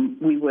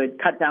we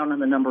would cut down on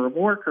the number of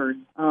workers.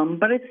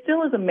 But it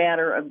still is a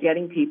matter of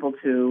getting people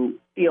to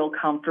feel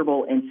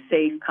comfortable and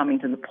safe coming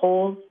to the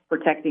polls,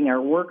 protecting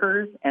our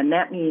workers, and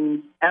that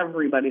means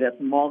everybody that's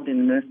involved in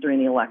administering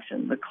the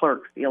election, the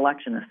clerks, the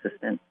election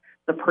assistants,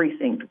 the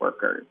precinct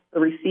workers, the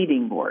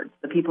receiving boards,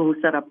 the people who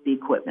set up the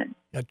equipment.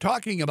 Now,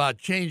 talking about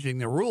changing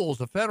the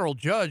rules, a federal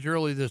judge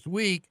early this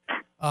week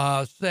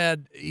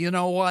said, you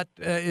know what,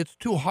 it's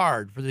too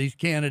hard for these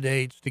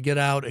candidates to get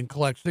out and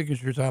collect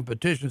signatures on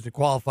petitions to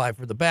qualify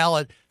for the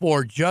ballot,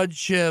 for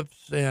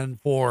judgeships and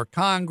for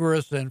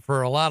Congress and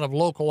for a lot of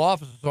local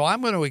offices. So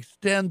I'm going to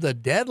extend the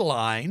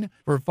deadline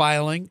for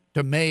filing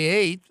to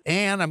May 8th,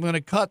 and I'm going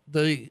to cut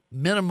the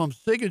minimum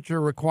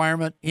signature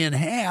requirement in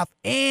half.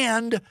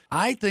 And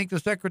I think the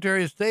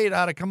Secretary of State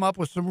ought to come up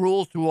with some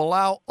rules to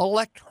allow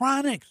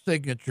electronic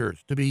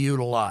signatures to be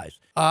utilized.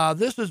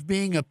 This is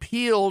being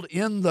appealed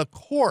in the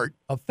court,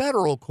 a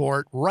federal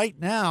court, right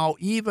now,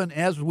 even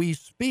as we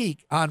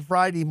speak on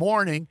Friday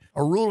morning.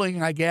 A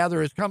ruling, I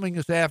gather, is coming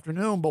this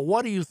afternoon. But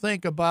what do you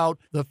think about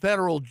the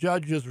federal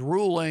judge's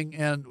ruling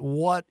and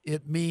what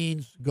it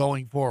means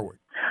going forward?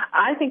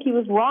 I think he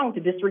was wrong to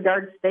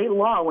disregard state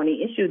law when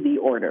he issued the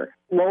order,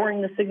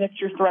 lowering the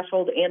signature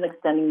threshold and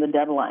extending the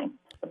deadline.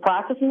 The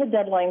process and the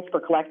deadlines for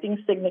collecting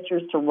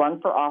signatures to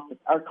run for office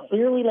are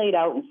clearly laid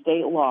out in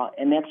state law,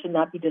 and that should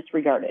not be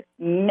disregarded.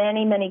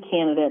 Many, many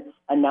candidates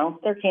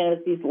announced their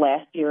candidacies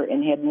last year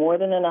and had more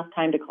than enough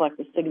time to collect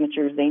the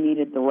signatures they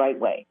needed the right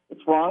way.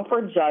 It's wrong for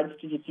a judge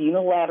to just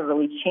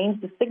unilaterally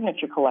change the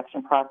signature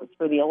collection process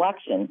for the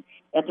election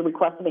at the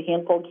request of a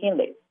handful of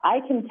candidates. I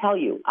can tell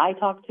you, I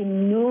talked to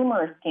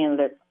numerous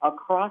candidates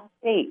across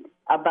state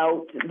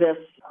about this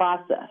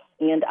process,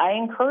 and I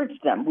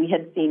encouraged them. We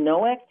had seen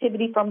no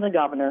activity from the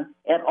governor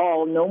at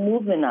all, no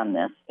movement on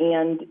this,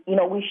 and,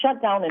 we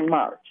shut down in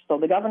March, so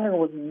the governor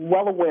was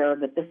well aware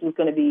that this was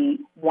going to be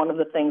one of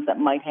the things that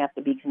might have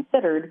to be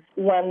considered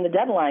when the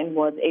deadline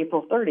was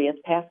April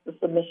 30th past the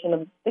submission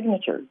of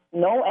signatures.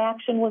 No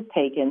action was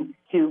taken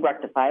to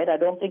rectify it. I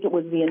don't think it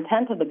was the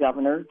intent of the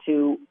governor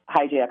to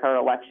hijack our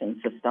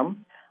election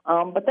system.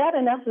 But that,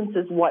 in essence,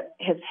 is what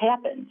has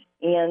happened.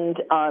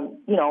 And,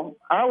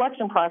 our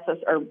election process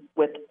are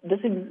with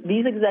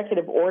these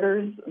executive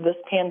orders, this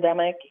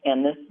pandemic,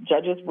 and this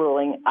judge's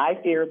ruling, I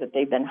fear that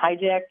they've been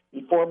hijacked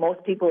before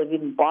most people have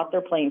even bought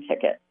their plane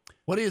ticket.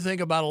 What do you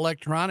think about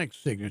electronic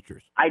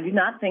signatures? I do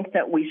not think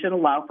that we should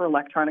allow for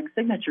electronic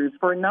signatures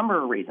for a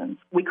number of reasons.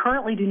 We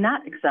currently do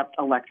not accept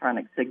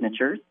electronic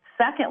signatures.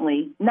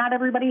 Secondly, not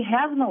everybody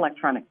has an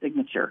electronic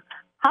signature.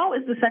 How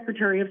is the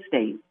Secretary of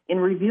State, in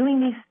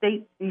reviewing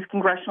these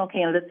congressional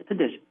candidates'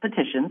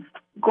 petitions,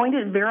 going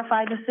to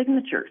verify the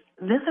signatures?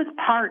 This is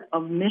part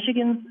of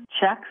Michigan's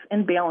checks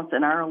and balance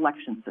in our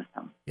election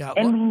system,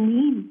 and we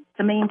need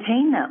to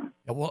maintain them.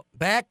 Well,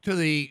 back to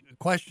the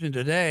question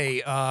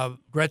today,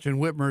 Gretchen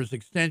Whitmer's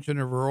extension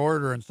of her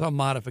order and some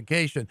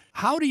modification.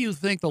 How do you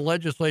think the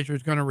legislature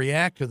is going to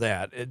react to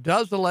that?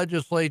 Does the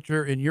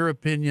legislature, in your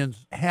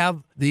opinions,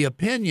 have the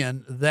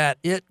opinion that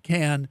it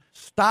can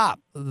stop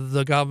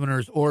the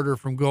governor's order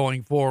from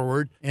going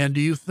forward? And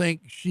do you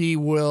think she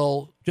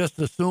will just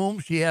assume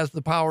she has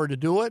the power to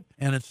do it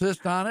and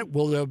insist on it?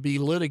 Will there be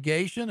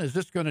litigation? Is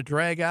this going to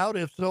drag out?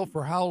 If so,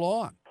 for how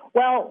long?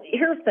 Well,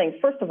 here's the thing.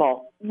 First of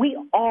all, we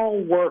all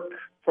work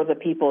for the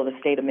people of the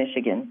state of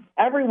Michigan.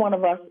 Every one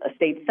of us, a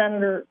state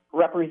senator,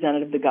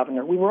 representative, the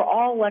governor, we were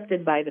all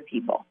elected by the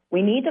people.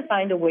 We need to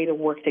find a way to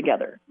work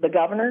together. The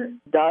governor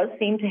does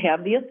seem to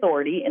have the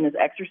authority and is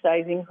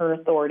exercising her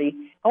authority.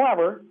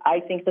 However, I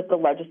think that the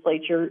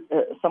legislature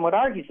somewhat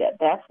argues that.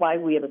 That's why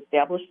we have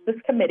established this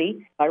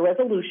committee by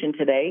resolution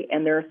today,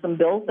 and there are some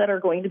bills that are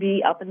going to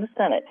be up in the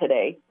Senate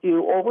today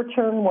to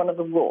overturn one of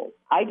the rules.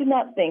 I do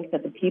not think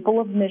that the people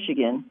of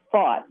Michigan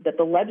thought that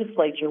the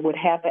legislature would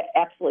have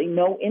absolutely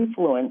no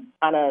influence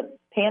on a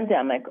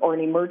pandemic or an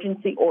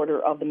emergency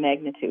order of the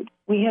magnitude.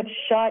 We have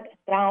shut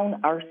down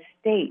our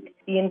state,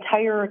 the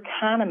entire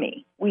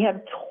economy. We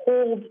have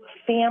told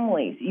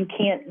families you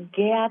can't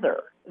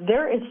gather.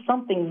 There is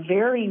something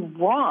very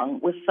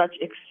wrong with such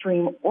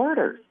extreme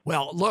orders.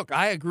 Well, look,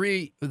 I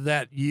agree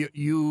that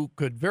you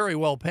could very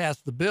well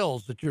pass the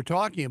bills that you're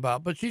talking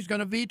about, but she's going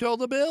to veto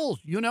the bills.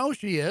 You know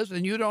she is,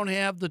 and you don't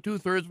have the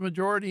 2/3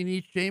 majority in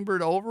each chamber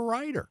to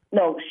override her.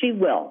 No, she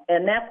will.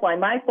 And that's why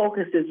my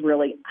focus is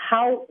really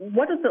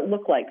what does it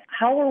look like?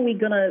 How are we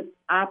going to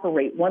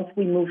operate once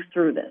we move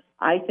through this?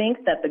 I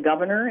think that the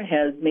governor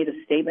has made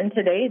a statement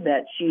today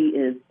that she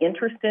is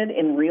interested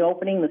in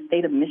reopening the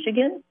state of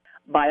Michigan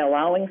by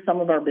allowing some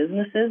of our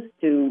businesses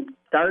to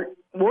start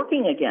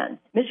working again.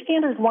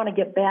 Michiganders want to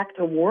get back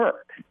to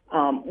work.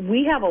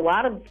 We have a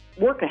lot of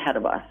work ahead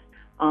of us.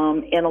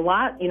 And a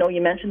lot,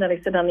 you mentioned that I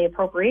sit on the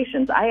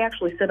appropriations. I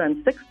actually sit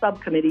on 6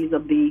 subcommittees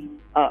of the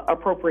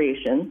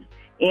appropriations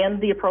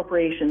and the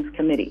Appropriations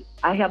Committee.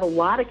 I have a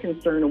lot of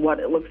concern of what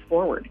it looks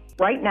forward.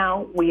 Right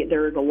now,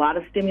 there is a lot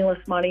of stimulus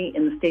money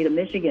in the state of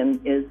Michigan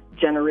is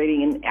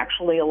generating, and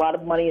actually a lot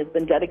of money has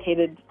been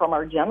dedicated from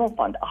our general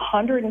fund,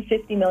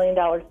 $150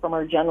 million from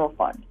our general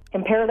fund.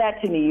 Compare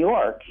that to New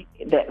York,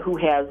 who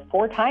has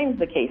 4 times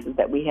the cases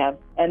that we have,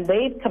 and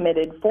they've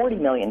committed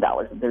 $40 million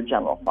of their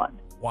general fund.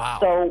 Wow.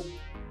 So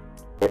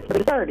there's a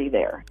disparity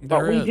there.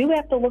 But we do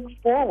have to look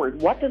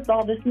forward. What does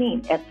all this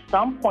mean? At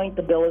some point,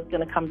 the bill is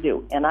going to come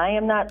due. And I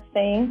am not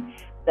saying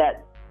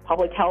that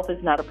public health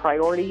is not a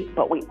priority,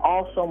 but we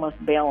also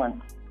must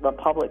balance the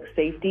public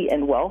safety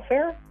and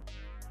welfare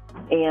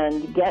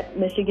and get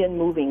Michigan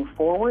moving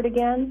forward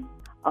again.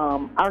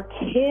 Our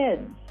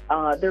kids,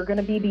 they're going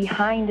to be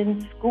behind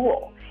in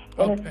school.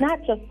 And It's not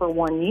just for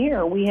 1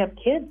 year. We have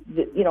kids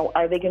that,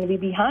 are they going to be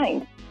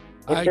behind?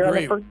 If they're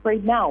in the first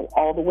grade now,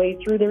 all the way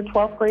through their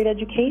 12th grade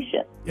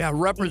education. Yeah,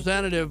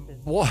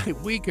 Representative, boy,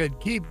 we could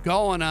keep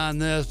going on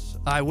this.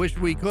 I wish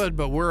we could,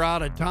 but we're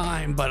out of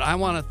time. But I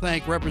want to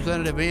thank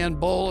Representative Ann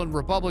Bolin,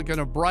 Republican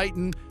of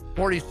Brighton,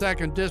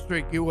 42nd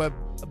District. You have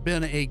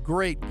been a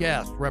great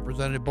guest,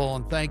 Representative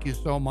Bolin. Thank you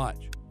so much.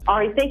 All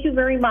right, thank you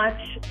very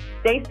much.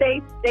 Stay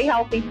safe, stay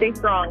healthy, stay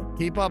strong.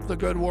 Keep up the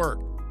good work.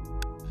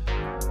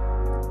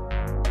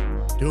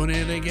 Tune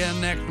in again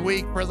next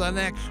week for the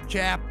next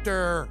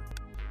chapter.